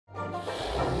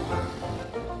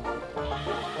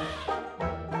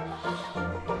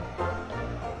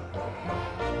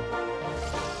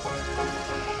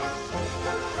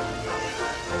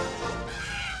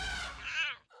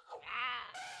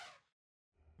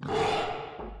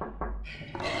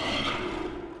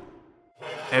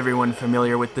Everyone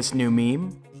familiar with this new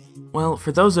meme? Well,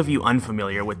 for those of you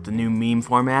unfamiliar with the new meme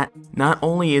format, not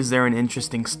only is there an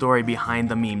interesting story behind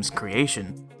the meme's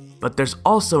creation, but there's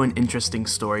also an interesting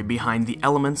story behind the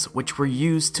elements which were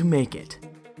used to make it.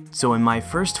 So in my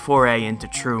first foray into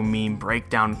true meme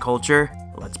breakdown culture,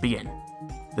 let's begin.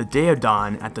 The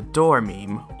Daeodon at the door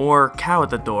meme, or cow at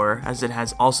the door as it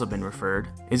has also been referred,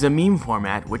 is a meme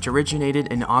format which originated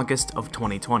in August of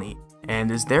 2020,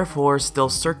 and is therefore still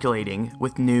circulating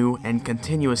with new and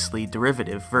continuously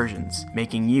derivative versions,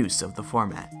 making use of the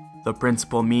format. The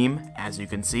principal meme, as you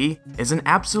can see, is an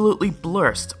absolutely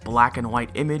blurred black and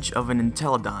white image of an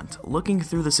Daeodon looking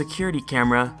through the security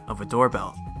camera of a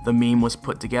doorbell. The meme was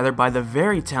put together by the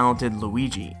very talented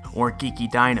Luigi, or Geeky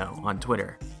Dino on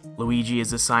Twitter. Luigi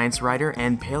is a science writer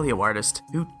and paleo artist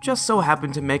who just so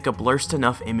happened to make a blurred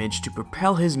enough image to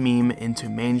propel his meme into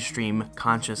mainstream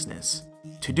consciousness.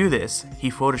 To do this,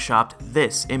 he photoshopped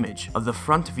this image of the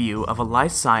front view of a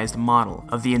life-sized model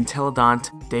of the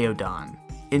Daeodon Daeodon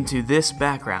into this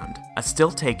background, a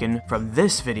still taken from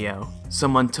this video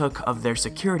someone took of their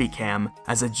security cam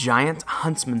as a giant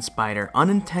huntsman spider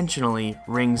unintentionally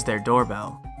rings their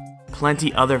doorbell.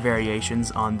 Plenty other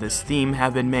variations on this theme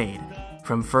have been made,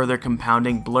 from further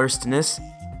compounding blurredness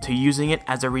to using it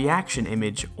as a reaction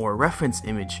image or reference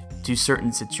image to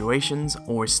certain situations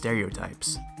or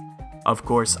stereotypes. Of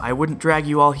course, I wouldn't drag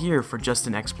you all here for just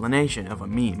an explanation of a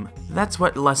meme. That's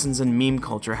what Lessons in Meme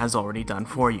Culture has already done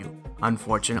for you.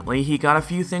 Unfortunately, he got a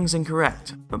few things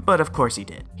incorrect, but of course he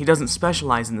did. He doesn't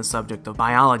specialize in the subject of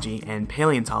biology and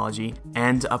paleontology,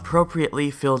 and appropriately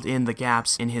filled in the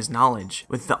gaps in his knowledge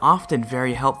with the often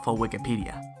very helpful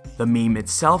Wikipedia. The meme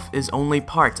itself is only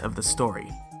part of the story.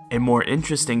 A more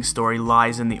interesting story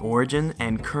lies in the origin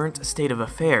and current state of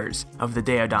affairs of the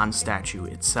Daeodon statue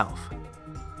itself.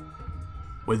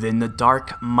 Within the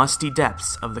dark, musty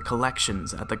depths of the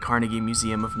collections at the Carnegie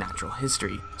Museum of Natural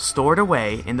History, stored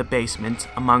away in the basement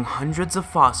among hundreds of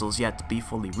fossils yet to be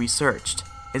fully researched,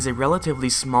 is a relatively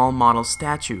small model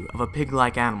statue of a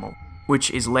pig-like animal,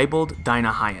 which is labeled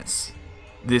Deinonychus.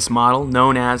 This model,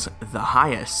 known as the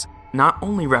Hyas, not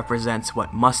only represents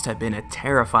what must have been a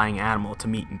terrifying animal to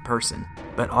meet in person,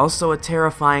 but also a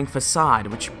terrifying facade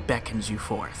which beckons you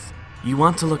forth. You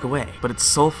want to look away, but its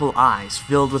soulful eyes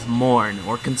filled with mourn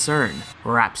or concern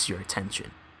wraps your attention.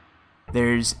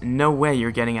 There's no way you're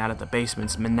getting out of the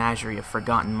basement's menagerie of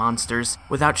forgotten monsters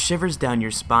without shivers down your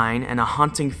spine and a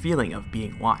haunting feeling of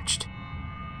being watched,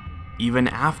 even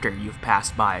after you've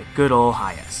passed by good old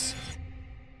Hyas.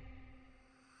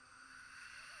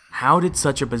 How did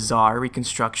such a bizarre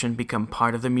reconstruction become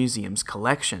part of the museum's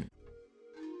collection?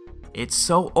 It's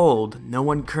so old, no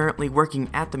one currently working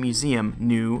at the museum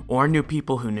knew or knew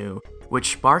people who knew,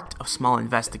 which sparked a small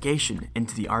investigation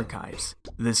into the archives.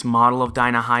 This model of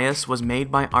Deinonychus was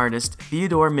made by artist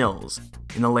Theodore Mills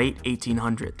in the late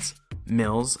 1800s.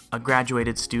 Mills, a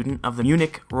graduated student of the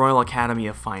Munich Royal Academy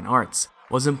of Fine Arts,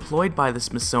 was employed by the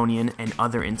Smithsonian and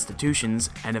other institutions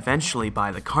and eventually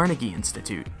by the Carnegie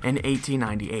Institute in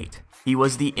 1898. He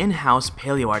was the in-house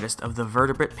paleoartist of the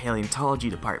Vertebrate Paleontology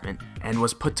Department and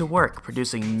was put to work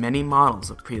producing many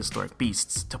models of prehistoric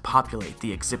beasts to populate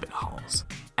the exhibit halls.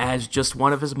 As just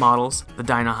one of his models, the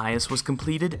Deinonychus was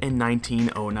completed in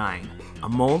 1909. A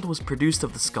mold was produced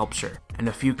of the sculpture, and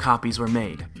a few copies were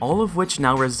made, all of which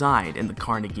now reside in the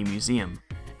Carnegie Museum.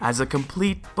 As a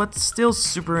complete, but still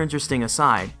super interesting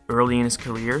aside, early in his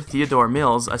career, Theodore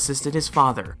Mills assisted his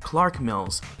father, Clark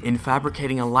Mills, in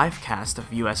fabricating a life cast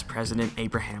of US President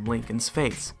Abraham Lincoln's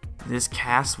face. This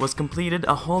cast was completed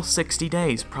a whole 60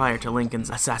 days prior to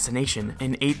Lincoln's assassination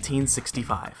in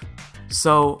 1865.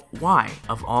 So why,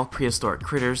 of all prehistoric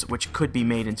critters which could be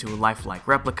made into a lifelike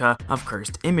replica of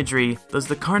cursed imagery, does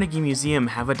the Carnegie Museum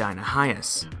have a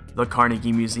Deinonychus? The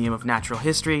Carnegie Museum of Natural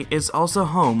History is also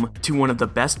home to one of the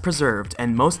best preserved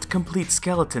and most complete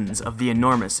skeletons of the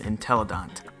enormous Daeodon.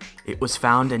 It was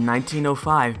found in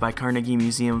 1905 by Carnegie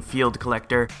Museum field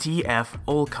collector T.F.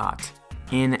 Olcott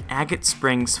in Agate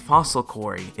Springs Fossil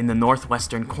Quarry in the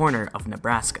northwestern corner of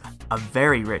Nebraska, a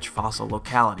very rich fossil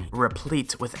locality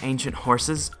replete with ancient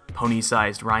horses,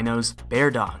 pony-sized rhinos,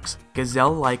 bear dogs,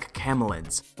 gazelle-like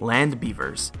camelids, land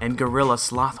beavers, and gorilla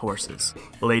sloth horses.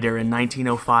 Later in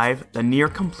 1905, the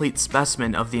near-complete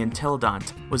specimen of the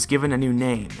Daeodon was given a new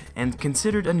name and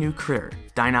considered a new critter,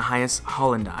 Deinonychus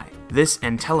hollandi. This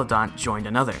Daeodon joined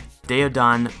another,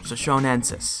 Daeodon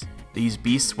zochonensis. These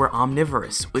beasts were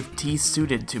omnivorous, with teeth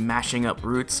suited to mashing up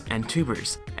roots and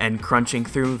tubers, and crunching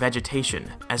through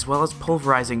vegetation, as well as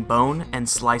pulverizing bone and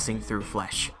slicing through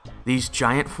flesh. These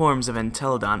giant forms of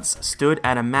Daeodons stood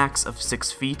at a max of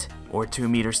 6 feet, or 2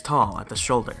 meters tall at the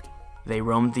shoulder. They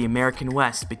roamed the American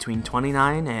West between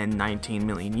 29 and 19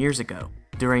 million years ago,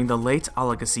 during the late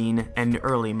Oligocene and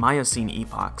early Miocene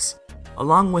epochs,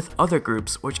 along with other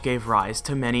groups which gave rise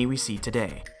to many we see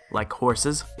today, like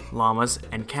horses, llamas,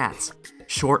 and cats.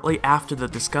 Shortly after the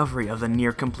discovery of the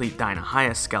near-complete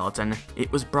Dinohyus skeleton,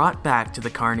 it was brought back to the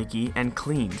Carnegie and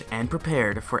cleaned and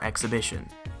prepared for exhibition.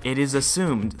 It is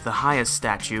assumed the Hyas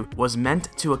statue was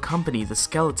meant to accompany the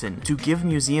skeleton to give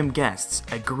museum guests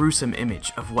a gruesome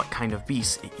image of what kind of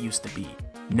beast it used to be.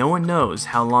 No one knows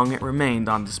how long it remained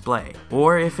on display,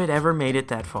 or if it ever made it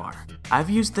that far. I've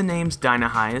used the names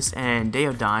Dinohyus and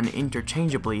Daeodon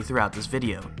interchangeably throughout this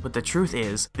video, but the truth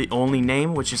is, the only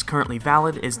name which is currently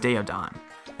valid is Daeodon.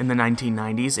 In the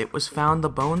 1990s, it was found the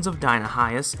bones of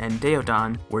Dinohyus and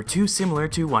Daeodon were too similar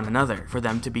to one another for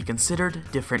them to be considered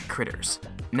different critters.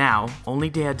 Now, only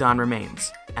Daeodon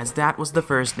remains, as that was the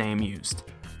first name used.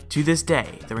 To this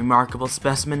day, the remarkable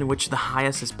specimen which the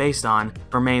Hyas is based on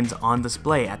remains on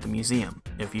display at the museum.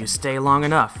 If you stay long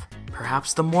enough,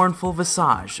 perhaps the mournful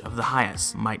visage of the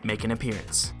Hyas might make an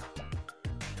appearance.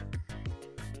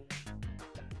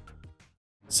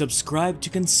 Subscribe to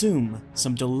consume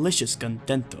some delicious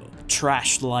contento.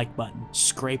 Trash the like button,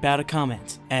 scrape out a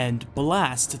comment, and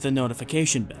blast the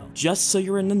notification bell just so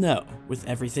you're in the know with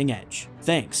everything Edge.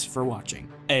 Thanks for watching.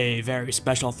 A very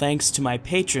special thanks to my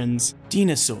patrons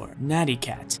Dinosaur, Natty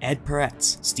Cat, Ed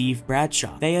Peretz, Steve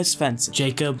Bradshaw, Thea Svensson,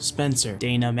 Jacob Spencer,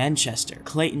 Dana Manchester,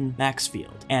 Clayton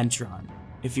Maxfield, and Tron.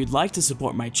 If you'd like to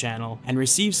support my channel and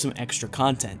receive some extra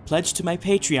content, pledge to my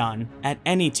Patreon at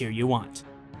any tier you want.